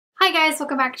Hi guys,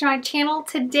 welcome back to my channel.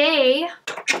 Today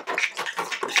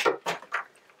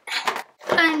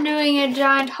I'm doing a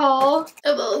giant haul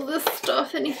of all this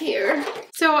stuff in here.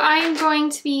 So I'm going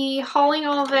to be hauling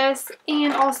all of this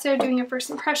and also doing a first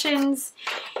impressions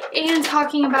and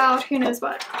talking about who knows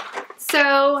what.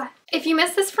 So if you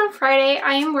missed this from Friday,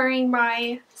 I am wearing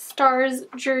my Stars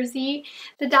jersey.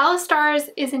 The Dallas Stars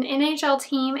is an NHL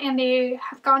team and they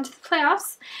have gone to the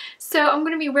playoffs. So I'm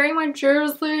going to be wearing my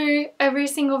jersey every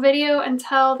single video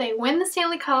until they win the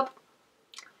Stanley Cup,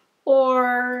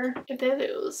 or if they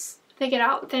lose, they get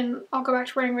out, then I'll go back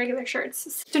to wearing regular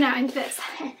shirts. So now into this.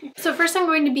 So first I'm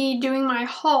going to be doing my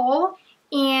haul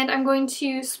and I'm going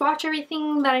to swatch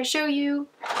everything that I show you.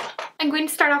 I'm going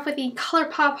to start off with the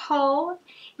ColourPop haul,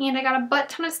 and I got a butt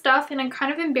ton of stuff and I'm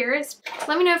kind of embarrassed.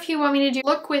 Let me know if you want me to do a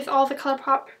look with all the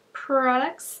ColourPop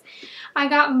products. I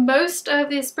got most of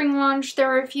the spring launch. There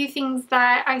were a few things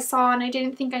that I saw and I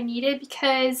didn't think I needed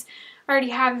because I already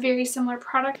have a very similar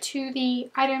product to the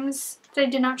items that I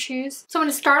did not choose. So I'm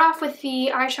going to start off with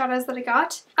the eyeshadows that I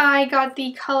got. I got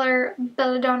the color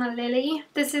Belladonna Lily.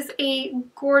 This is a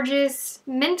gorgeous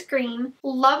mint green.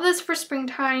 Love this for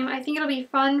springtime. I think it'll be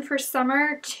fun for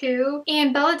summer too.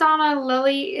 And Belladonna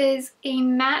Lily is a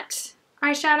matte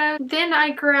eyeshadow. Then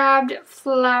I grabbed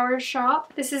Flower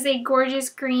Shop. This is a gorgeous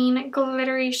green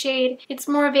glittery shade. It's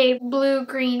more of a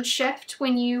blue-green shift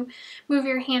when you move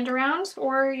your hand around,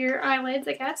 or your eyelids,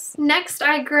 I guess. Next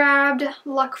I grabbed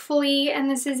Luckfully, and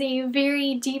this is a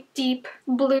very deep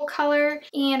blue color,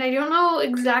 and I don't know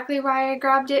exactly why I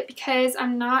grabbed it because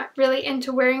I'm not really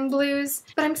into wearing blues,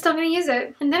 but I'm still gonna use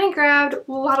it. And then I grabbed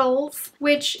Waddles,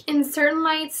 which in certain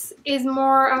lights is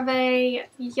more of a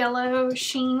yellow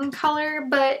sheen color,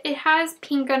 but it has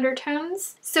pink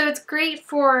undertones, so it's great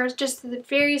for just the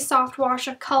very soft wash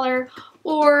of color,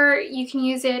 or you can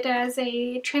use it as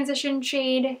a transition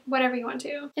shade, whatever you want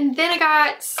to. And then I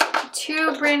got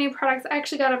two brand new products. I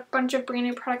actually got a bunch of brand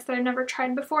new products that I've never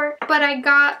tried before, but I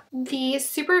got the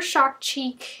Super Shock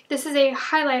Cheek. This is a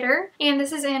highlighter, and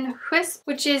this is in Wisp,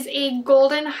 which is a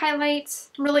golden highlight.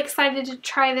 I'm really excited to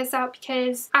try this out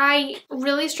because I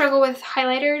really struggle with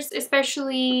highlighters,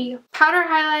 especially powder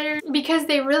highlighters, because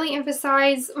they really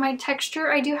emphasize my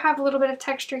texture. I do have a little bit of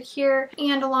texture here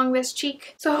and along this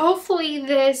cheek, so hopefully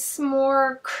this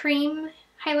more cream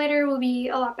highlighter will be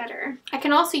a lot better. I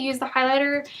can also use the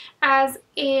highlighter as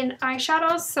an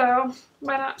eyeshadow, so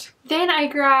why not? Then I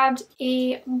grabbed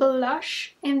a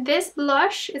blush, and this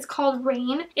blush is called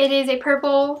Rain. It is a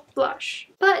purple blush,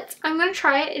 but I'm gonna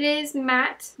try it. It is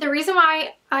matte. The reason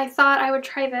why I thought I would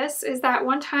try this is that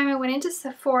one time I went into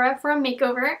Sephora for a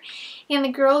makeover and the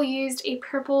girl used a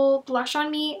purple blush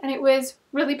on me and it was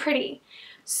really pretty.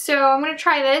 So I'm going to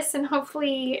try this and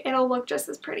hopefully it'll look just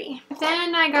as pretty.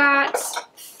 Then I got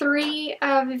 3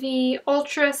 of the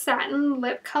Ultra Satin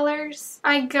lip colors.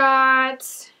 I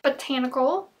got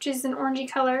Botanical, which is an orangey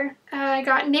color. I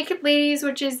got Naked Ladies,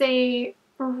 which is a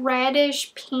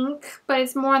reddish pink, but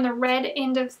it's more on the red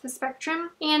end of the spectrum.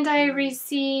 And I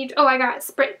received, I got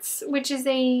Spritz, which is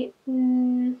a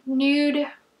nude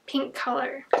pink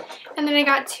color. And then I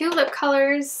got 2 lip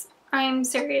colors. I'm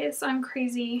serious, I'm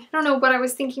crazy. I don't know what I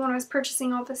was thinking when I was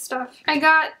purchasing all this stuff. I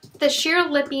got the sheer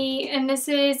Lippie, and this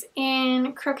is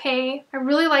in Croquet. I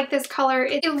really like this color.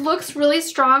 It looks really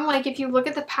strong. Like if you look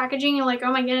at the packaging, you're like,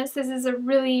 oh my goodness, this is a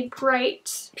really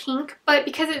bright pink. But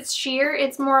because it's sheer,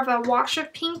 it's more of a wash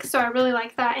of pink, so I really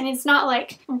like that. And it's not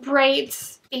like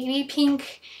bright baby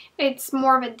pink. It's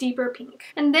more of a deeper pink.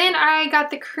 And then I got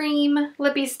the cream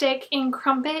lippy stick in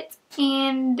Crumpet,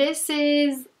 and this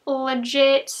is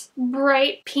legit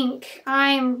bright pink.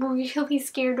 I'm really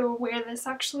scared to wear this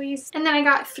actually. And then I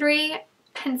got 3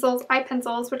 pencils, eye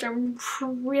pencils, which I'm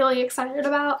really excited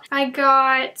about. I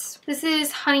got, this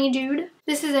is HoneyDude.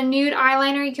 This is a nude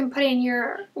eyeliner you can put in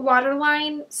your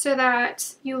waterline so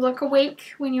that you look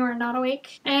awake when you are not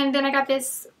awake. And then I got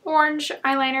this orange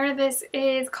eyeliner. This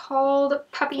is called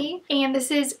Puppy, and this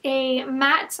is a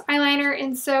matte eyeliner,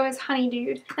 and so is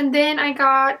HoneyDude. And then I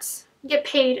got Get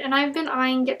Paid, and I've been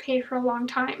eyeing Get Paid for a long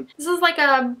time. This is like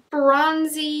a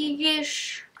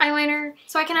bronzy-ish eyeliner,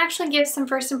 so I can actually give some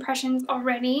first impressions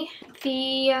already.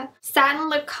 The satin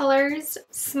lip colors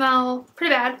smell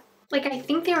pretty bad. Like, I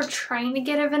think they were trying to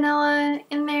get a vanilla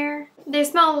in there. They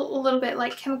smell a little bit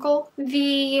like chemical.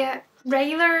 The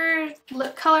regular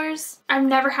lip colors I've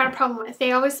never had a problem with.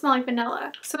 They always smell like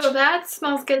vanilla, so that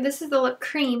smells good. This is the lip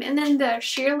cream, and then the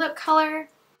sheer lip color,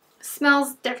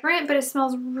 smells different, but it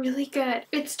smells really good.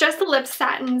 It's just the lip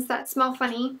satins that smell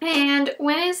funny. And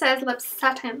when it says lip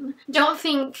satin, don't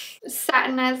think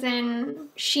satin as in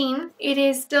sheen. It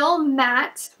is still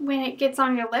matte when it gets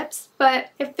on your lips, but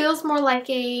it feels more like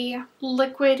a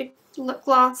liquid lip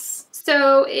gloss.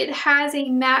 So it has a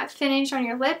matte finish on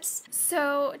your lips.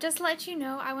 So just to let you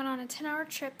know, I went on a 10-hour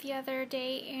trip the other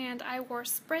day and I wore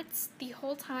Spritz the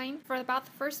whole time. For about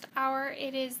the first hour,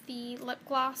 it is the lip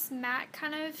gloss matte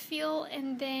kind of feel,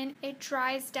 and then it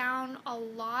dries down a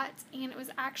lot, and it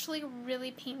was actually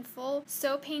really painful.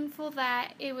 So painful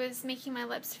that it was making my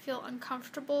lips feel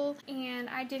uncomfortable and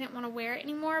I didn't want to wear it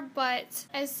anymore. But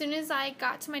as soon as I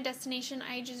got to my destination,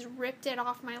 I just ripped it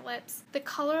off my lips. The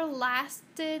color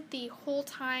lasted the whole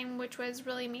time, which was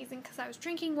really amazing because I was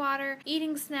drinking water,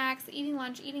 eating snacks, eating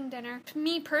lunch, eating dinner. To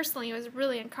me personally, it was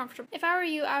really uncomfortable. If I were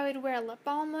you, I would wear a lip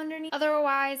balm underneath.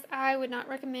 Otherwise, I would not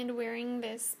recommend wearing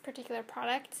this particular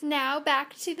product. Now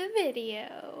back to the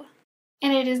video.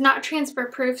 And it is not transfer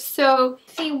proof. So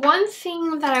the one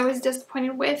thing that I was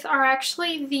disappointed with are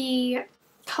actually the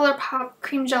ColourPop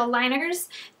cream gel liners.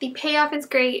 The payoff is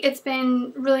great. It's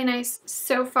been really nice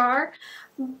so far,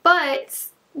 but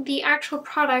the actual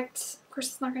product, of course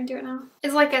it's not going to do it now,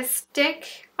 is like a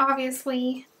stick,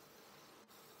 obviously.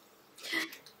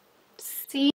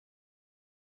 See?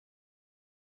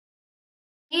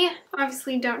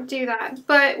 Obviously don't do that.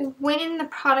 But when the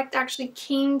product actually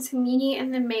came to me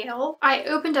in the mail, I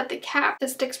opened up the cap. The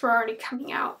sticks were already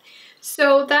coming out.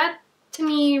 So that to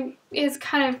me is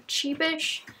kind of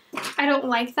cheapish. I don't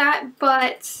like that,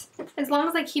 but as long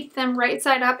as I keep them right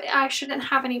side up, I shouldn't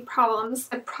have any problems.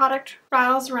 The product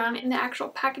rattles around in the actual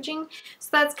packaging, so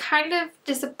that's kind of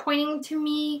disappointing to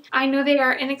me. I know they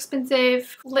are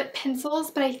inexpensive lip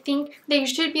pencils, but I think they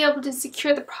should be able to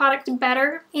secure the product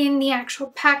better in the actual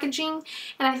packaging,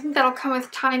 and I think that'll come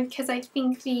with time because I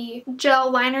think the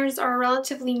gel liners are a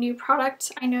relatively new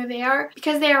product. I know they are.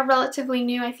 Because they are relatively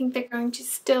new, I think they're going to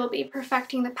still be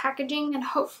perfecting the packaging, and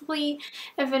hopefully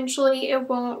eventually it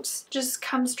won't just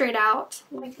come straight out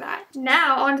like that.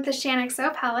 Now onto the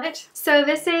Shaaanxo palette. So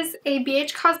this is a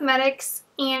BHCosmetics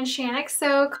and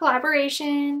Shaaanxo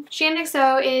collaboration.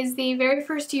 Shaaanxo is the very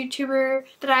first YouTuber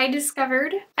that I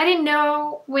discovered. I didn't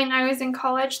know when I was in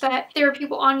college that there were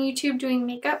people on YouTube doing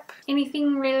makeup,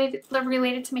 anything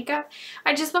related to makeup.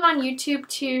 I just went on YouTube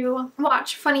to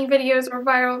watch funny videos or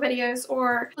viral videos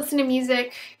or listen to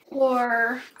music,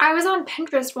 or I was on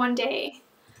Pinterest one day.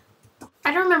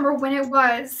 I don't remember when it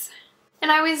was,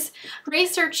 and I was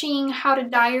researching how to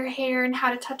dye your hair and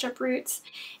how to touch up roots.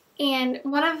 And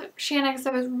one of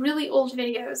Shaaanxo's really old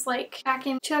videos, like back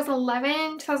in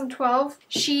 2011, 2012,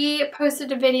 she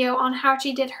posted a video on how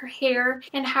she did her hair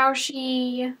and how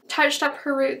she touched up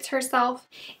her roots herself.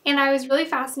 And I was really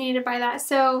fascinated by that.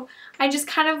 So I just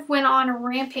kind of went on a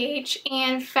rampage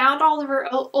and found all of her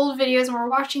old videos and were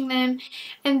watching them.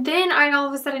 And then I all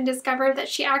of a sudden discovered that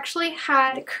she actually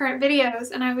had current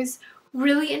videos, and I was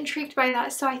really intrigued by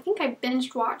that. So I think I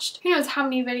binge watched who knows how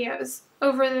many videos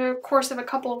over the course of a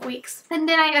couple of weeks. And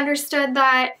then I understood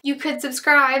that you could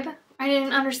subscribe. I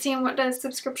didn't understand what a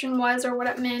subscription was or what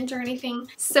it meant or anything.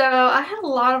 So I had a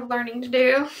lot of learning to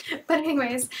do. But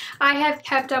anyways, I have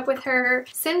kept up with her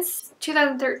since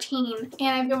 2013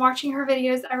 and I've been watching her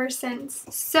videos ever since.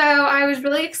 So I was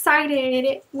really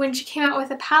excited when she came out with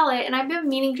a palette, and I've been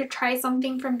meaning to try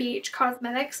something from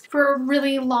BHCosmetics for a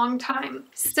really long time.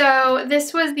 So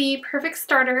this was the perfect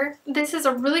starter. This is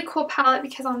a really cool palette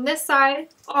because on this side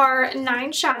are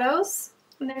 9 shadows.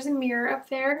 And there's a mirror up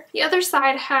there. The other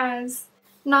side has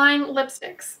 9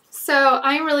 lipsticks. So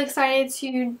I'm really excited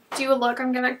to do a look.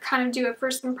 I'm going to kind of do a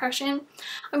first impression.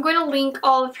 I'm going to link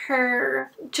all of her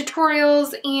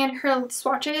tutorials and her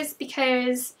swatches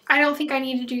because I don't think I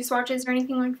need to do swatches or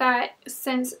anything like that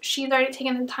since she's already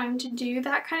taken the time to do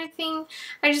that kind of thing.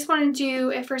 I just want to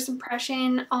do a first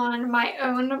impression on my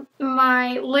own.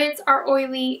 My lids are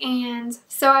oily, and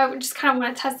so I would just kind of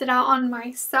want to test it out on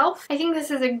myself. I think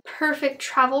this is a perfect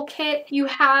travel kit. You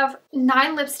have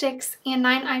 9 lipsticks and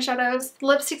 9 eyeshadows.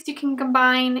 Lipsticks you can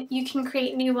combine, you can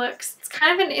create new looks. It's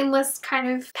kind of an endless kind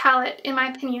of palette in my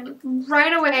opinion.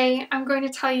 Right away, I'm going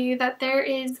to tell you that there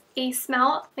is a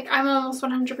smell, like I'm almost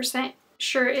 100%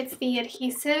 sure it's the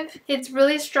adhesive. It's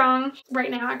really strong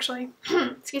right now actually.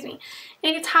 Excuse me.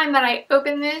 Anytime that I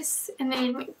open this and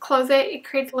then close it, it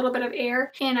creates a little bit of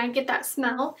air and I get that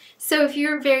smell. So if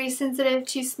you're very sensitive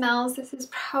to smells, this is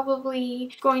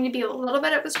probably going to be a little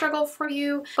bit of a struggle for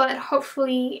you, but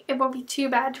hopefully it won't be too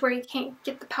bad to where you can't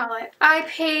get the palette. I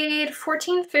paid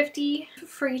 $14.50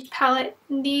 for each palette.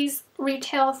 These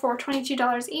retail for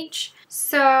 $22 each.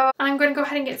 So I'm going to go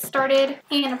ahead and get started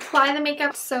and apply the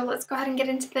makeup. So let's go ahead and get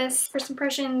into this. First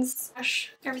impressions,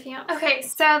 everything else. Okay,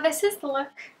 so this is the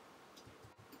look.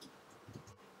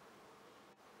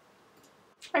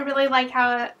 I really like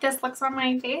how this looks on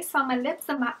my face, on my lips,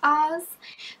 and my eyes.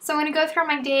 So I'm going to go through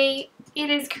my day. It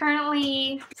is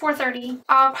currently 4:30.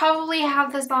 I'll probably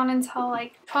have this on until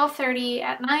like 12:30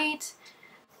 at night,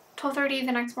 12:30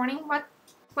 the next morning,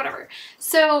 whatever.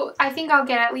 So I think I'll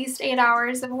get at least 8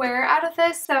 hours of wear out of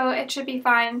this, so it should be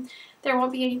fine. There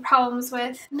won't be any problems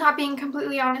with not being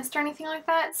completely honest or anything like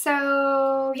that.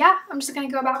 So yeah, I'm just going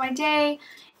to go about my day,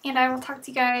 and I will talk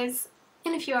to you guys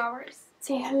in a few hours.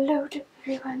 Say hello to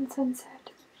everyone, sunset.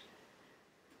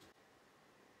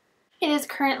 It is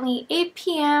currently 8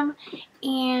 p.m.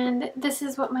 and this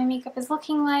is what my makeup is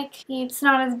looking like. It's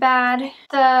not as bad.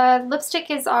 The lipstick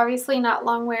is obviously not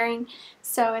long wearing,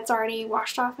 so it's already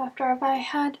washed off after I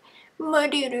had my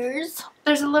dinners.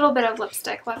 There's a little bit of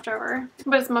lipstick left over,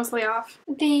 but it's mostly off.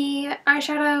 The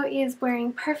eyeshadow is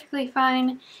wearing perfectly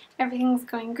fine. Everything's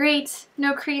going great.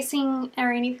 No creasing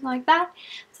or anything like that.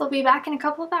 So I'll be back in a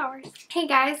couple of hours. Hey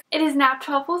guys, it is now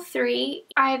 12:03.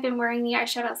 I have been wearing the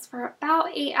eyeshadows for about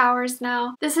 8 hours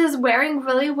now. This is wearing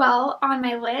really well on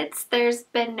my lids. There's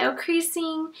been no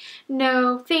creasing,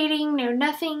 no fading, no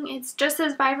nothing. It's just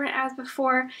as vibrant as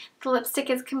before. The lipstick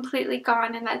is completely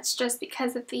gone, and that's just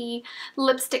because of the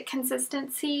lipstick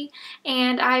consistency.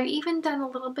 And I've even done a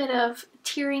little bit of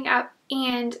tearing up,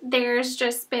 and there's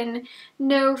just been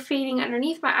no fading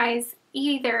underneath my eyes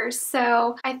either.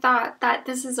 So I thought that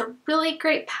this is a really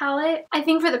great palette. I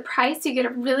think for the price you get a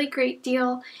really great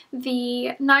deal.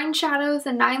 The 9 shadows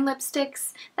and 9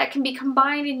 lipsticks that can be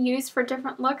combined and used for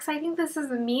different looks. I think this is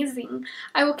amazing.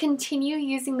 I will continue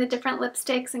using the different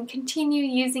lipsticks and continue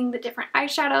using the different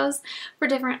eyeshadows for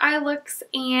different eye looks,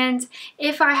 and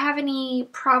if I have any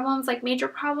problems, like major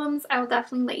problems, I will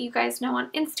definitely let you guys know on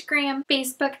Instagram,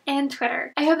 Facebook, and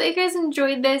Twitter. I hope that you guys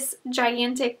enjoyed this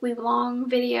gigantically long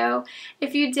video.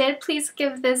 If you did, please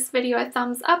give this video a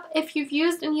thumbs up. If you've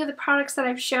used any of the products that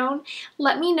I've shown,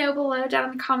 let me know below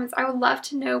down in the comments. I would love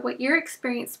to know what your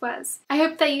experience was. I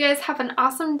hope that you guys have an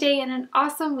awesome day and an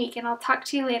awesome week, and I'll talk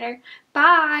to you later.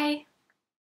 Bye!